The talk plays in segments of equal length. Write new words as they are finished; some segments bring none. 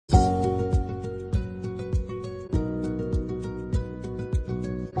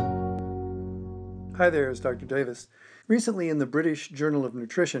Hi there, it's Dr. Davis. Recently in the British Journal of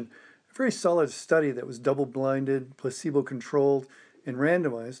Nutrition, a very solid study that was double-blinded, placebo-controlled, and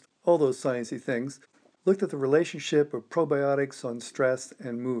randomized, all those sciencey things, looked at the relationship of probiotics on stress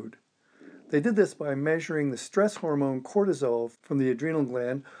and mood. They did this by measuring the stress hormone cortisol from the adrenal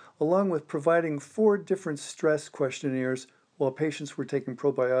gland, along with providing 4 different stress questionnaires while patients were taking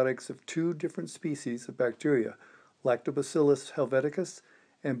probiotics of 2 different species of bacteria, Lactobacillus helveticus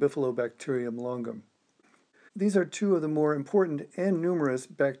and Bifidobacterium longum. These are 2 of the more important and numerous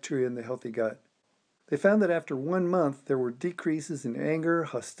bacteria in the healthy gut. They found that after 1 month, there were decreases in anger,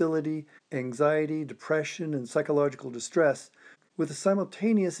 hostility, anxiety, depression, and psychological distress, with a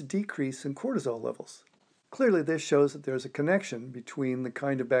simultaneous decrease in cortisol levels. Clearly, this shows that there's a connection between the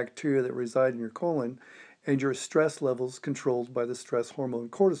kind of bacteria that reside in your colon and your stress levels controlled by the stress hormone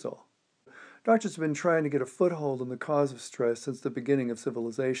cortisol. Doctors have been trying to get a foothold on the cause of stress since the beginning of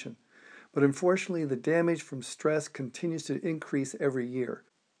civilization. But unfortunately, the damage from stress continues to increase every year.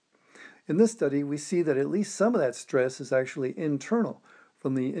 In this study, we see that at least some of that stress is actually internal,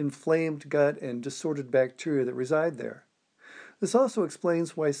 from the inflamed gut and disordered bacteria that reside there. This also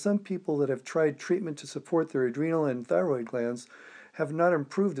explains why some people that have tried treatment to support their adrenal and thyroid glands have not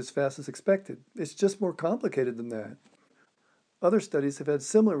improved as fast as expected. It's just more complicated than that. Other studies have had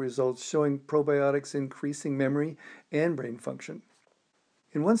similar results showing probiotics increasing memory and brain function.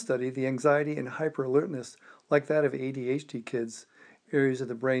 In one study, the anxiety and hyperalertness, like that of ADHD kids, areas of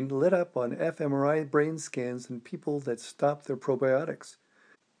the brain lit up on fMRI brain scans in people that stopped their probiotics.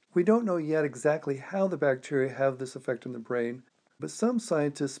 We don't know yet exactly how the bacteria have this effect on the brain, but some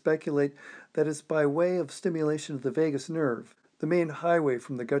scientists speculate that it's by way of stimulation of the vagus nerve, the main highway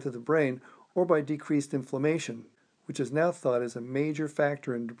from the gut to the brain, or by decreased inflammation, which is now thought as a major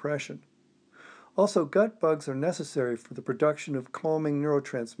factor in depression. Also, gut bugs are necessary for the production of calming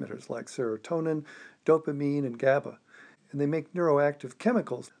neurotransmitters like serotonin, dopamine, and GABA, and they make neuroactive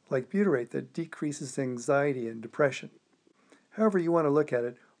chemicals like butyrate that decreases anxiety and depression. However you want to look at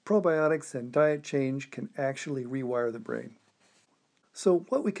it, probiotics and diet change can actually rewire the brain. So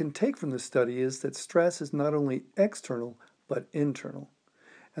what we can take from this study is that stress is not only external, but internal.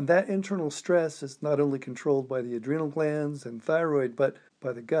 And that internal stress is not only controlled by the adrenal glands and thyroid, but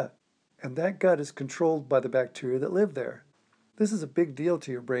by the gut. And that gut is controlled by the bacteria that live there. This is a big deal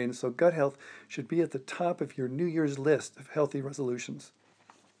to your brain, so gut health should be at the top of your New Year's list of healthy resolutions.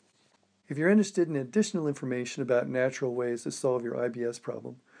 If you're interested in additional information about natural ways to solve your IBS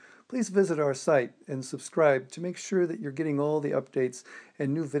problem, please visit our site and subscribe to make sure that you're getting all the updates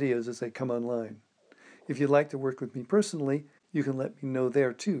and new videos as they come online. If you'd like to work with me personally, you can let me know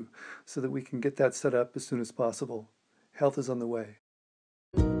there too, so that we can get that set up as soon as possible. Health is on the way.